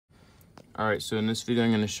Alright, so in this video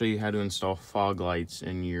I'm going to show you how to install fog lights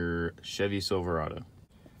in your Chevy Silverado.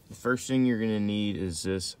 The first thing you're going to need is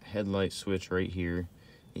this headlight switch right here.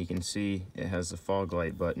 You can see it has the fog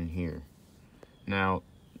light button here. Now,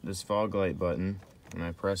 this fog light button, when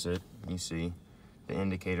I press it, you see the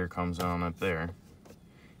indicator comes on up there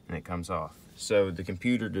and it comes off. So the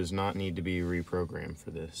computer does not need to be reprogrammed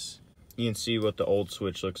for this. You can see what the old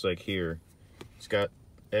switch looks like here. It's got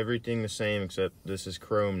everything the same except this is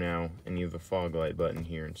chrome now and you have a fog light button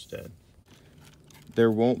here instead. There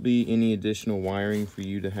won't be any additional wiring for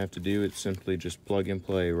you to have to do. It's simply just plug and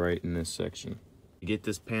play right in this section. To get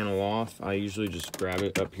this panel off, I usually just grab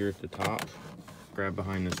it up here at the top, grab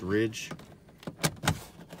behind this ridge,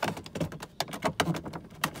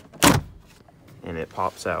 and it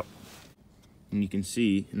pops out. And you can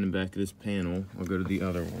see in the back of this panel, I'll go to the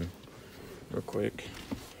other one real quick.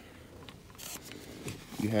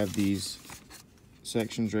 You have these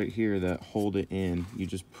sections right here that hold it in. You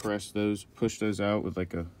just press those, push those out with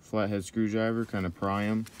like a flathead screwdriver, kind of pry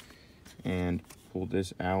them and pull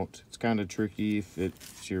this out. It's kind of tricky if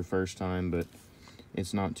it's your first time, but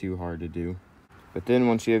it's not too hard to do. But then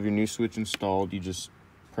once you have your new switch installed, you just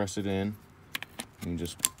press it in and you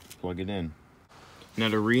just plug it in. Now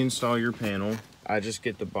to reinstall your panel, I just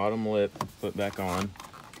get the bottom lip put back on,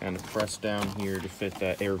 kind of press down here to fit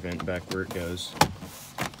that air vent back where it goes.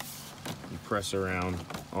 You press around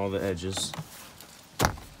all the edges,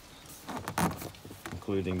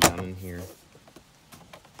 including down in here.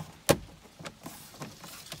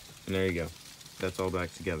 And there you go. That's all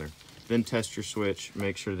back together. Then test your switch,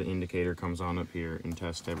 make sure the indicator comes on up here, and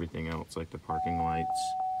test everything else like the parking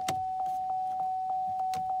lights.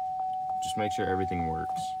 Just make sure everything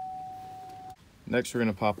works. Next, we're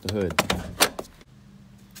gonna pop the hood.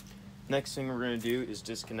 Next thing we're gonna do is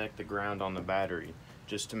disconnect the ground on the battery,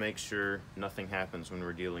 just to make sure nothing happens when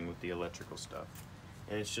we're dealing with the electrical stuff.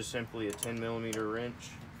 And it's just simply a 10mm wrench,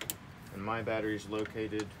 and my battery is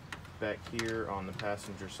located back here on the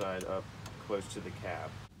passenger side up close to the cab.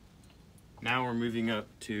 Now we're moving up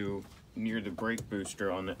to near the brake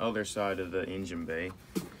booster on the other side of the engine bay.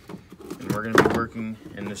 And we're going to be working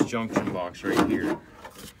in this junction box right here.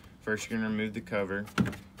 First, you're going to remove the cover.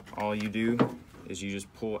 All you do is you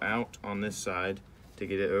just pull out on this side to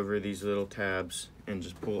get it over these little tabs and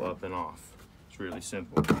just pull up and off. It's really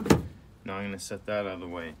simple. Now I'm going to set that out of the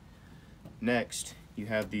way. Next, you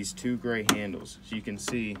have these two gray handles. So you can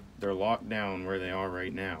see they're locked down where they are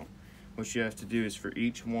right now. What you have to do is for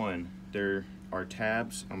each one, there are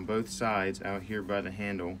tabs on both sides out here by the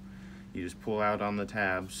handle. You just pull out on the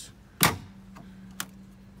tabs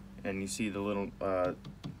and you see the little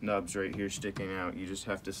nubs right here sticking out. You just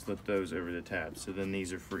have to slip those over the tabs, so then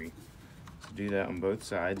these are free. So do that on both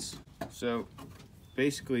sides. So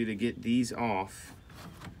basically, to get these off,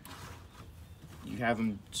 you have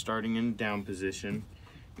them starting in down position.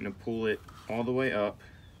 You're gonna pull it all the way up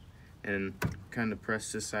and kind of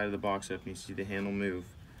press this side of the box up, and you see the handle move.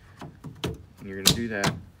 And you're gonna do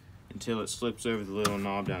that until it slips over the little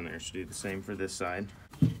knob down there. So do the same for this side.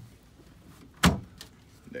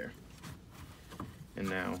 There. And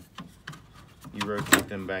now you rotate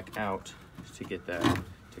them back out to get that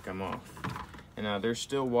to come off. And now there's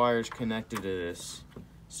still wires connected to this.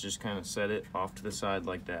 So just kind of set it off to the side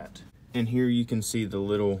like that. And here you can see the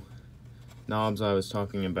little knobs I was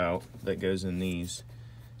talking about that goes in these.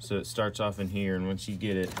 So it starts off in here, and once you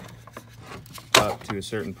get it up to a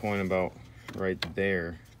certain point about right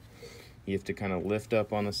there, you have to kind of lift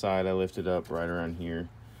up on the side. I lift it up right around here.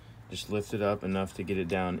 Just lift it up enough to get it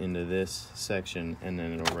down into this section, and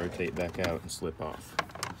then it'll rotate back out and slip off.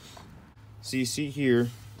 So you see here,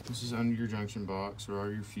 this is under your junction box where all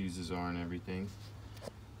your fuses are and everything.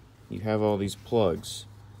 You have all these plugs.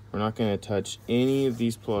 We're not going to touch any of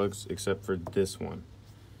these plugs except for this one.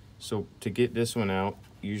 So to get this one out,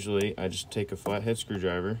 usually I just take a flathead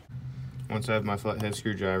screwdriver. Once I have my flathead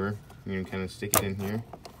screwdriver, I'm going to kind of stick it in here.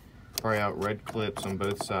 Pry out red clips on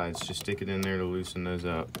both sides. Just stick it in there to loosen those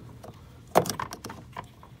up.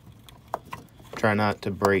 Try not to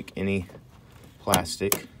break any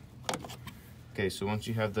plastic. Okay, so once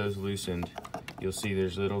you have those loosened, you'll see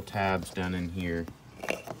there's little tabs down in here.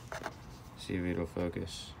 See if it'll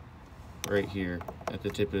focus. Right here at the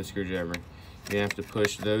tip of the screwdriver. You have to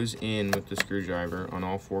push those in with the screwdriver on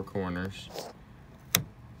all four corners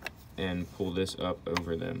and pull this up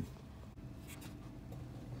over them.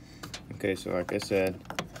 Okay, so like I said,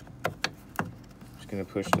 just gonna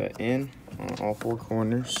push that in on all four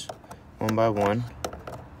corners, one by one.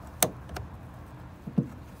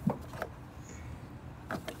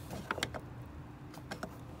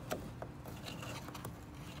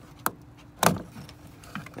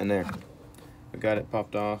 And there. I got it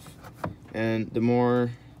popped off. And the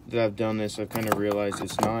more that I've done this, I've kind of realized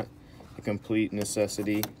it's not a complete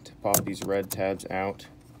necessity to pop these red tabs out,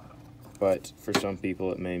 but for some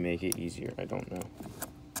people it may make it easier. I don't know.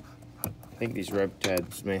 I think these red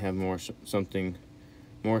tabs may have something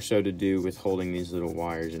more so to do with holding these little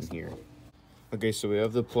wires in here. Okay, so we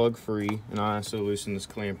have the plug free, and I also loosen this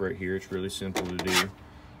clamp right here. It's really simple to do.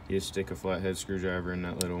 You just stick a flathead screwdriver in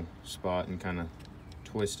that little spot and kind of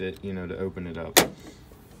twist it, you know, to open it up.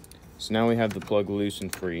 So now we have the plug loose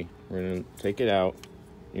and free. We're gonna take it out.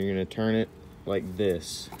 You're gonna turn it like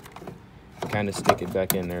this, kind of stick it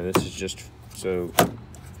back in there. This is just so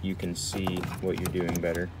you can see what you're doing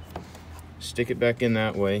better. Stick it back in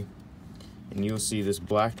that way, and you'll see this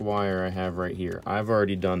black wire I have right here. I've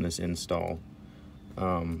already done this install,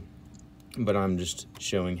 but I'm just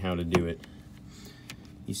showing how to do it.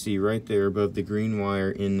 You see right there above the green wire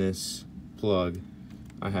in this plug,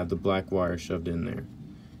 I have the black wire shoved in there.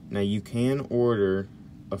 Now you can order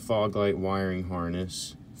a fog light wiring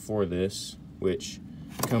harness for this, which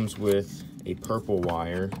comes with a purple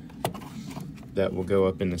wire that will go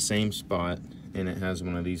up in the same spot, and it has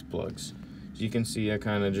one of these plugs. As you can see, I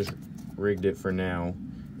kind of just rigged it for now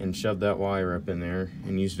and shoved that wire up in there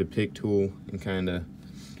and used a pick tool and kind of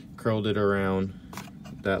curled it around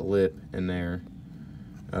that lip in there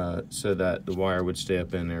so that the wire would stay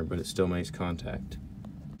up in there, but it still makes contact.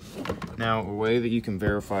 Now, a way that you can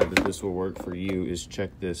verify that this will work for you is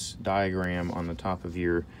check this diagram on the top of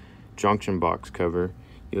your junction box cover.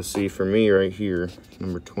 You'll see for me right here,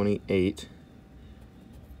 number 28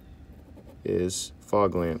 is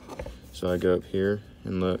fog lamp. So I go up here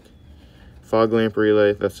and look, fog lamp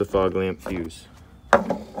relay, that's the fog lamp fuse.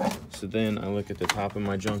 So then I look at the top of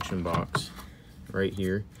my junction box right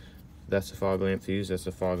here. That's the fog lamp fuse, that's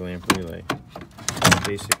the fog lamp relay.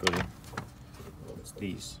 Basically, it's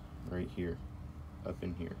these right here, up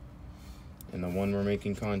in here. And the one we're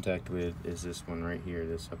making contact with is this one right here,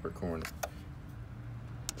 this upper corner.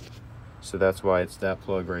 So that's why it's that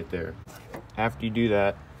plug right there. After you do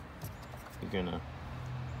that, you're gonna,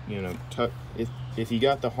 you know, tuck. If you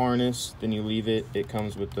got the harness, then you leave it. It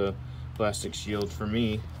comes with the plastic shield. For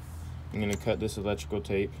me, I'm gonna cut this electrical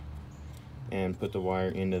tape and put the wire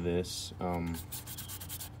into this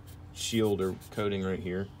shield or coating right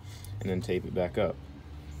here, and then tape it back up.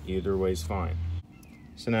 Either way's fine.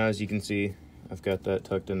 So now, as you can see, I've got that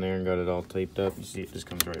tucked in there and got it all taped up. You see it just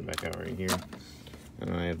comes right back out right here. And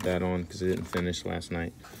I have that on because I didn't finish last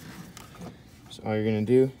night. So all you're gonna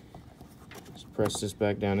do is press this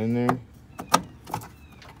back down in there.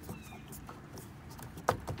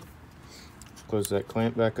 Close that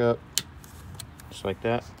clamp back up, just like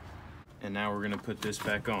that. And now we're gonna put this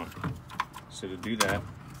back on. So to do that,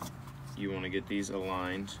 you wanna get these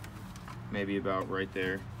aligned, maybe about right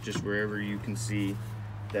there, just wherever you can see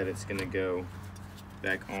that it's gonna go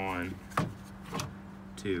back on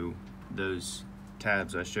to those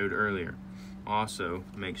tabs I showed earlier. Also,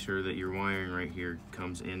 make sure that your wiring right here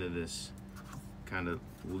comes into this kind of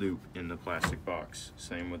loop in the plastic box.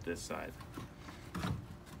 Same with this side.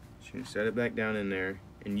 So you set it back down in there,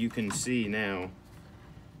 and you can see now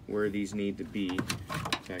where these need to be. In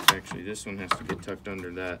fact, actually, this one has to get tucked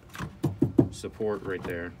under that support right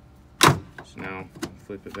there. So now,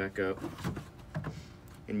 flip it back up,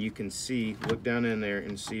 and you can see, look down in there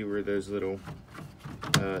and see where those little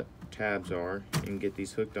tabs are, and get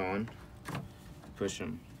these hooked on. Push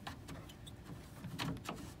them.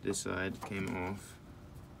 This side came off,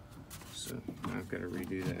 so now I've got to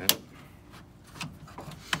redo that.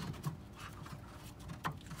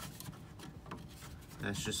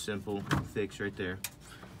 That's just simple fix right there.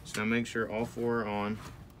 So now make sure all four are on,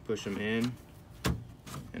 push them in,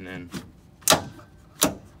 and then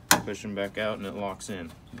push them back out, and it locks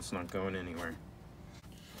in. It's not going anywhere.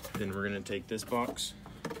 Then we're going to take this box,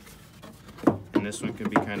 and this one can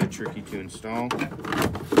be kind of tricky to install.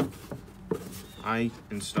 I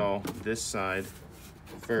install this side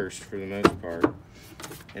first for the most part,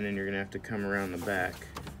 and then you're going to have to come around the back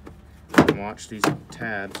and watch these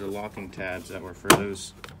tabs, the locking tabs that were for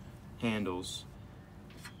those handles.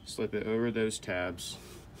 Slip it over those tabs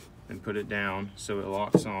and put it down so it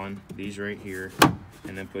locks on these right here,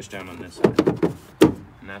 and then push down on this side,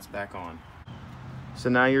 and that's back on. So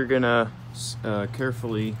now you're gonna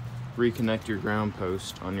carefully reconnect your ground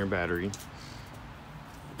post on your battery.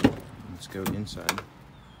 Let's go inside,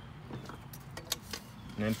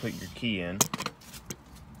 and then put your key in.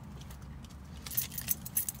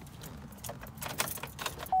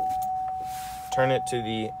 Turn it to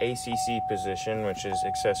the ACC position, which is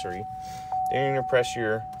accessory. Then you're gonna press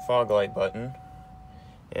your fog light button,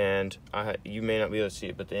 And you may not be able to see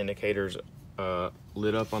it, but the indicator's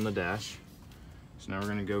lit up on the dash. So now we're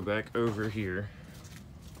gonna go back over here.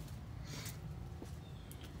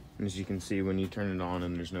 And as you can see, when you turn it on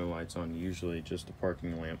and there's no lights on, usually just the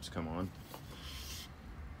parking lamps come on.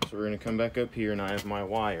 So we're gonna come back up here, and I have my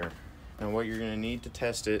wire. Now what you're gonna need to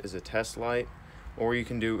test it is a test light, or you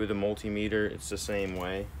can do it with a multimeter. It's the same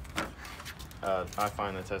way. I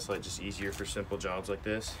find the test light just easier for simple jobs like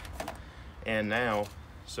this. And now,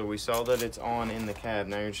 so we saw that it's on in the cab.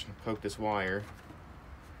 Now you're just gonna poke this wire,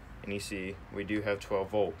 and you see we do have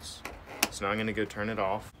 12 volts. So now I'm gonna go turn it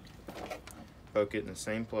off, poke it in the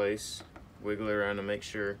same place, wiggle it around to make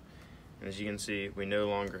sure, and as you can see, we no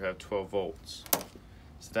longer have 12 volts.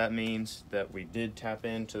 So that means that we did tap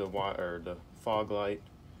into the wire, or the fog light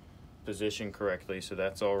position correctly, so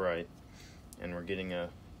that's all right, and we're getting a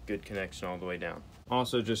good connection all the way down.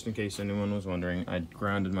 Also, just in case anyone was wondering, I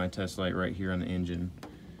grounded my test light right here on the engine.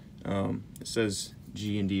 It says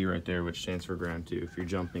G and D right there, which stands for ground to, if you're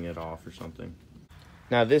jumping it off or something.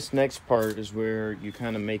 Now this next part is where you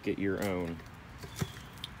kind of make it your own.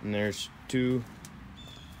 And there's two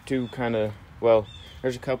kind of, well,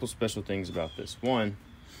 there's a couple special things about this. One,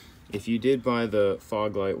 if you did buy the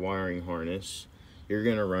fog light wiring harness, you're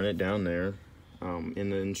gonna run it down there. In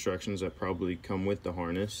the instructions that probably come with the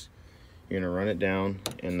harness, you're gonna run it down,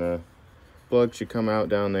 and the plug should come out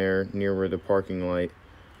down there near where the parking light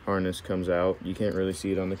harness comes out. You can't really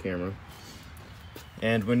see it on the camera.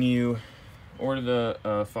 And when you order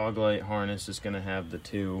the fog light harness, it's gonna have the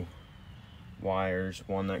two wires,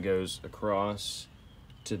 one that goes across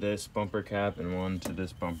to this bumper cap and one to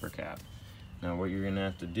this bumper cap. Now what you're gonna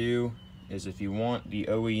have to do is, if you want the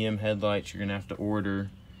OEM headlights, you're gonna have to order,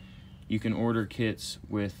 you can order kits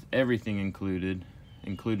with everything included,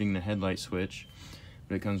 including the headlight switch,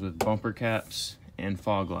 but it comes with bumper caps and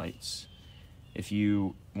fog lights. If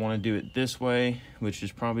you want to do it this way, which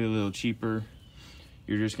is probably a little cheaper,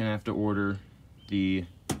 you're just gonna have to order the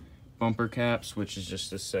bumper caps, which is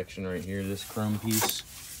just this section right here, this chrome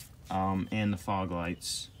piece, and the fog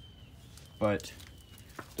lights. But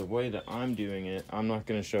the way that I'm doing it, I'm not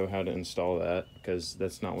going to show how to install that, because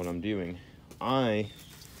that's not what I'm doing. I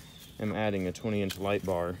am adding a 20-inch light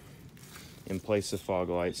bar in place of fog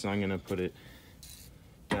lights, and I'm going to put it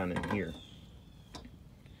down in here.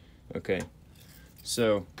 Okay,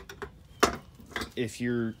 so if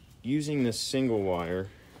you're using this single wire,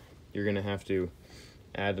 you're going to have to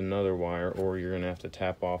add another wire, or you're going to have to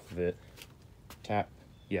tap off of it.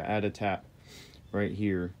 Add a tap right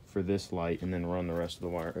here for this light, and then run the rest of the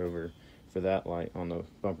wire over for that light on the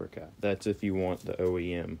bumper cap. That's if you want the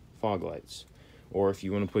OEM fog lights. Or if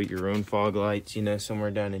you want to put your own fog lights, you know,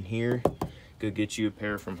 somewhere down in here, go get you a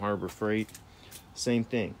pair from Harbor Freight. Same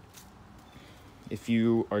thing. If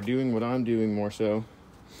you are doing what I'm doing more so,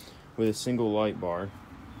 with a single light bar,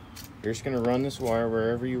 you're just going to run this wire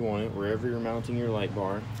wherever you want it, wherever you're mounting your light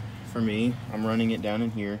bar. For me, I'm running it down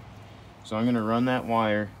in here. So I'm going to run that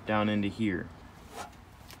wire down into here.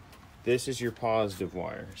 This is your positive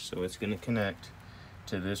wire, so it's going to connect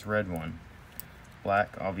to this red one.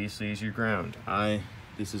 Black obviously is your ground.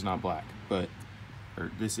 This is not black,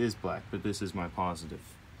 this is black, but this is my positive.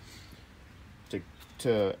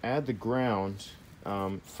 To add the ground,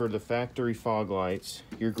 for the factory fog lights,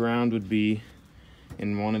 your ground would be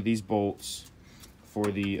in one of these bolts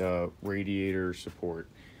for the radiator support.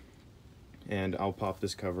 And I'll pop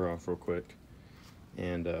this cover off real quick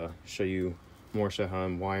and show you more so how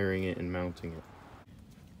I'm wiring it and mounting it.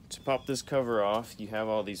 To pop this cover off, you have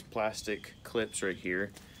all these plastic clips right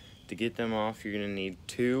here. To get them off, you're going to need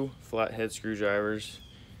 2 flathead screwdrivers.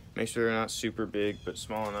 Make sure they're not super big, but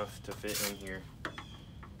small enough to fit in here.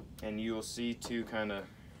 And you will see 2 kind of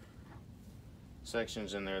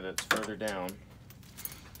sections in there that's further down.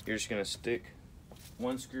 You're just going to stick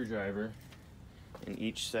 1 screwdriver in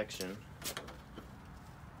each section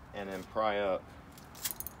and then pry up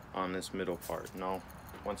on this middle part. And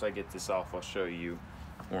once I get this off, I'll show you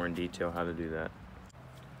more in detail how to do that.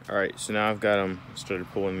 Alright, so now I've got them, started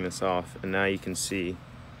pulling this off, and now you can see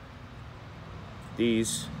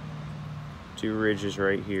these 2 ridges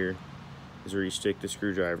right here is where you stick the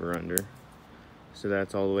screwdriver under. So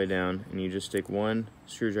that's all the way down, and you just stick 1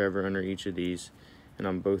 screwdriver under each of these, and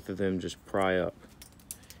on both of them just pry up,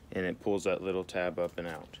 and it pulls that little tab up and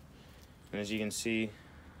out. And as you can see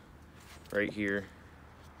right here,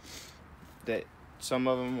 that some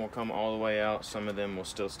of them will come all the way out, some of them will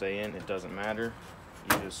still stay in. It doesn't matter.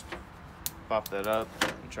 You just pop that up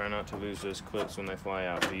and try not to lose those clips when they fly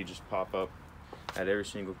out. So you just pop up at every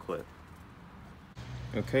single clip.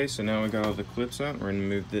 Okay, so now we got all the clips out. We're gonna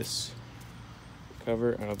move this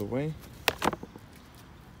cover out of the way.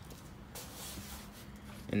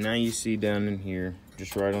 And now you see down in here,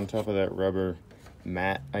 just right on top of that rubber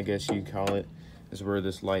mat, I guess you'd call it, is where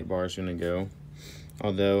this light bar is gonna go.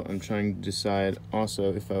 Although I'm trying to decide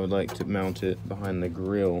also if I would like to mount it behind the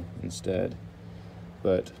grill instead.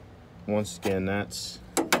 But once again, that's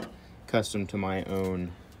custom to my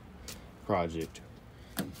own project.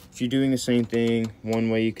 If you're doing the same thing, one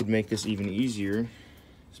way you could make this even easier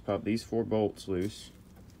is pop these 4 bolts loose.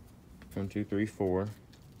 1, 2, 3, 4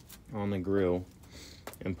 on the grill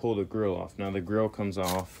and pull the grill off. Now the grill comes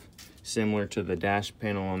off similar to the dash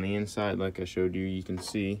panel on the inside, like I showed you. You can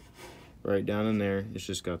see right down in there, it's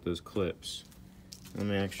just got those clips. Let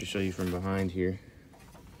me actually show you from behind here.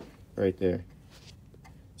 Right there.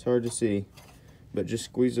 It's hard to see, but just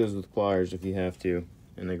squeeze those with pliers if you have to,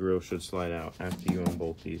 and the grill should slide out after you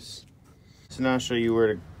unbolt these. So now I'll show you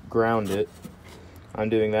where to ground it. I'm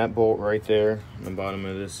doing that bolt right there on the bottom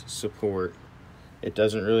of this support. It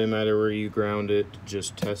doesn't really matter where you ground it,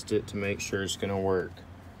 just test it to make sure it's gonna work.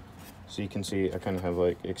 So you can see I kind of have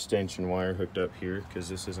like extension wire hooked up here because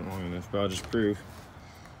this isn't long enough, but I'll just prove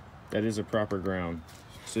that is a proper ground.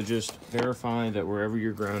 So just verify that wherever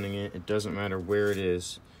you're grounding it, it doesn't matter where it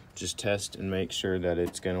is, just test and make sure that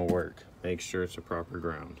it's gonna work. Make sure it's a proper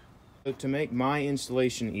ground. So to make my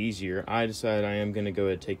installation easier, I decided I am gonna go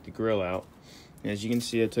ahead and take the grill out. As you can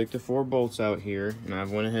see, I took the 4 bolts out here and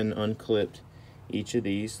I've went ahead and unclipped each of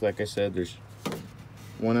these. Like I said, there's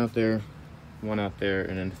 1 out there, 1 out there,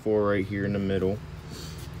 and then 4 right here in the middle.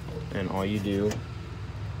 And all you do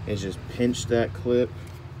is just pinch that clip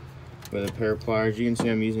with a pair of pliers. You can see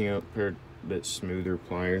I'm using a pair of bit smoother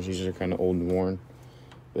pliers. These are kind of old and worn.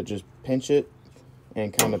 But just pinch it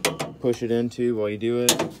and kind of push it into while you do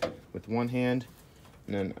it with one hand,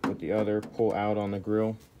 and then with the other, pull out on the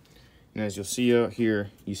grill. And as you'll see out here,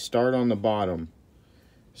 you start on the bottom.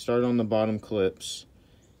 Start on the bottom clips.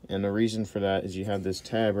 And the reason for that is you have this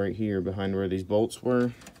tab right here behind where these bolts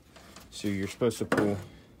were. So you're supposed to pull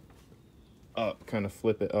up, kind of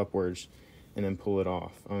flip it upwards, and then pull it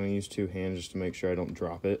off. I'm gonna use 2 hands just to make sure I don't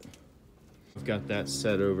drop it. I've got that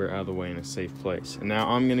set over out of the way in a safe place. And now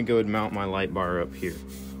I'm gonna go and mount my light bar up here.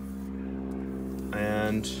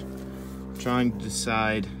 And trying to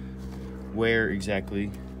decide where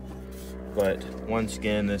exactly, but once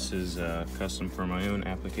again, this is custom for my own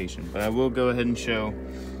application. But I will go ahead and show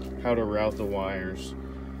how to route the wires,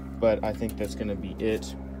 but I think that's gonna be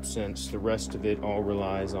it, since the rest of it all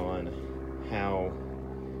relies on how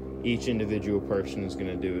each individual person is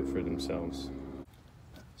gonna do it for themselves.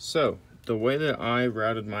 So, the way that I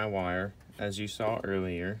routed my wire, as you saw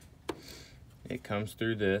earlier, it comes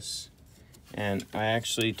through this, and I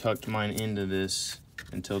actually tucked mine into this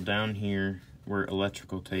until down here where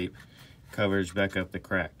electrical tape covers back up the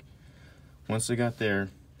crack. Once I got there,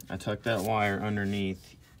 I tucked that wire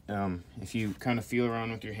underneath. If you kind of feel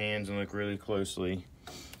around with your hands and look really closely,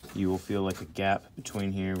 you will feel like a gap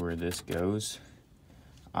between here where this goes.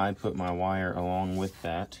 I put my wire along with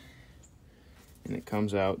that, and it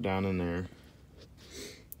comes out down in there.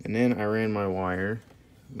 And then I ran my wire,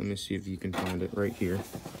 let me see if you can find it right here.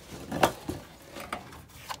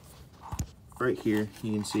 Right here,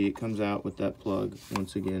 you can see it comes out with that plug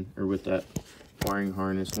once again, or with that wiring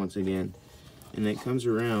harness once again. And it comes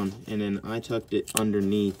around, and then I tucked it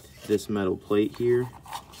underneath this metal plate here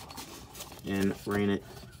and ran it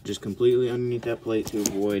just completely underneath that plate to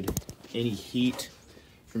avoid any heat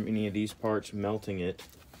from any of these parts melting it.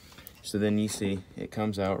 So then you see it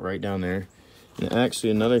comes out right down there. And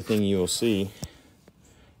actually another thing you will see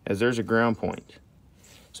is there's a ground point.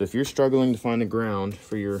 So if you're struggling to find a ground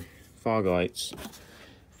for your fog lights,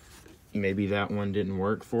 maybe that one didn't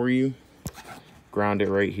work for you, ground it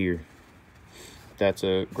right here. That's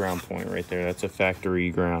a ground point right there. That's a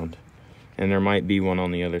factory ground. And there might be one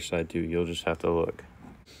on the other side too. You'll just have to look.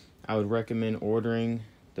 I would recommend ordering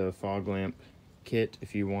the fog lamp kit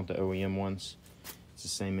if you want the OEM ones. It's the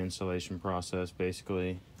same installation process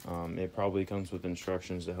basically. It probably comes with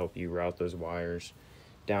instructions to help you route those wires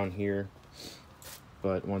down here.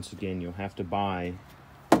 But once again, you'll have to buy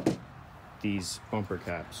these bumper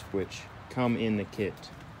caps, which come in the kit.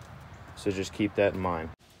 So just keep that in mind.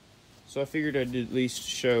 So I figured I'd at least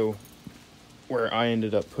show where I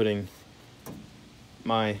ended up putting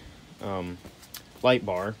my light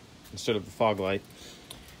bar instead of the fog light.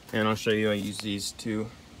 And I'll show you, I use these 2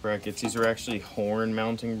 brackets. These are actually horn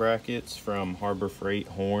mounting brackets from Harbor Freight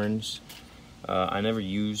Horns. I never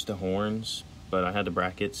used the horns, but I had the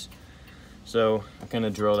brackets. So I kind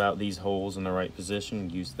of drilled out these holes in the right position,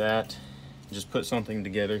 used that. Just put something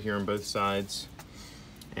together here on both sides.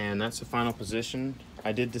 And that's the final position.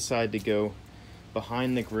 I did decide to go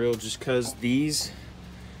behind the grill just because these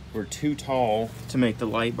were too tall to make the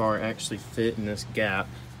light bar actually fit in this gap,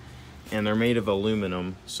 and they're made of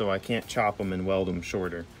aluminum, so I can't chop them and weld them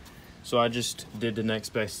shorter. So I just did the next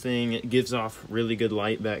best thing. It gives off really good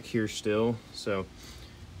light back here still, so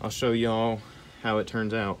I'll show y'all how it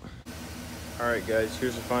turns out. All right guys,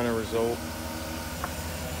 here's the final result.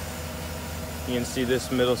 You can see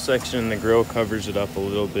this middle section in the grill covers it up a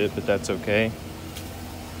little bit, but that's okay.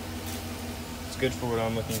 It's good for what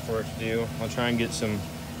I'm looking for it to do. I'll try and get at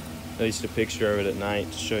least a picture of it at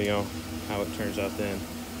night to show y'all how it turns out then.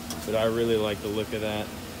 But I really like the look of that.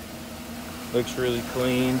 Looks really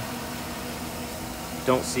clean.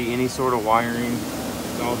 Don't see any sort of wiring.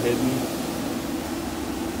 It's all hidden.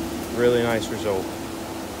 Really nice result.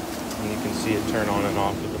 And you can see it turn on and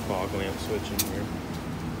off with the fog lamp switch in here.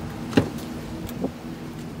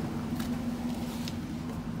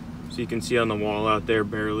 So you can see on the wall out there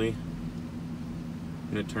barely.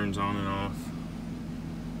 And it turns on and off.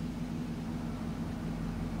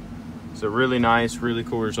 It's a really nice, really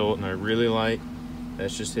cool result, and I really like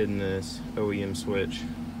that's just hidden this OEM switch.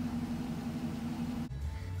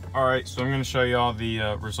 All right, so I'm gonna show y'all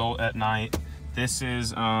the result at night. This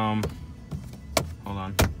is, hold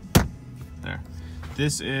on, there.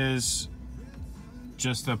 This is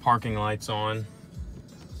just the parking lights on.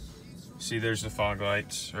 See, there's the fog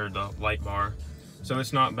lights, or the light bar. So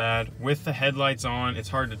it's not bad. With the headlights on, it's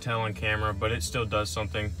hard to tell on camera, but it still does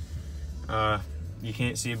something. You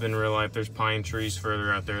can't see it in real life. There's pine trees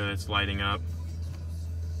further out there that's lighting up.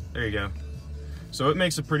 There you go. So it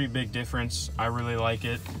makes a pretty big difference. I really like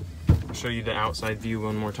it. I'll show you the outside view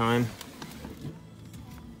one more time.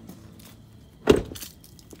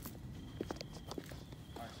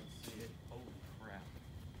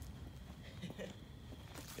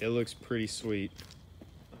 It looks pretty sweet.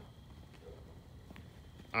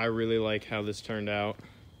 I really like how this turned out.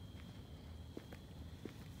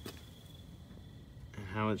 And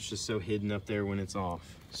how it's just so hidden up there when it's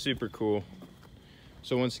off. Super cool.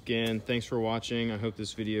 So once again, thanks for watching. I hope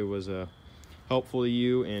this video was helpful to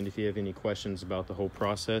you. And if you have any questions about the whole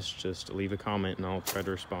process, just leave a comment and I'll try to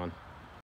respond.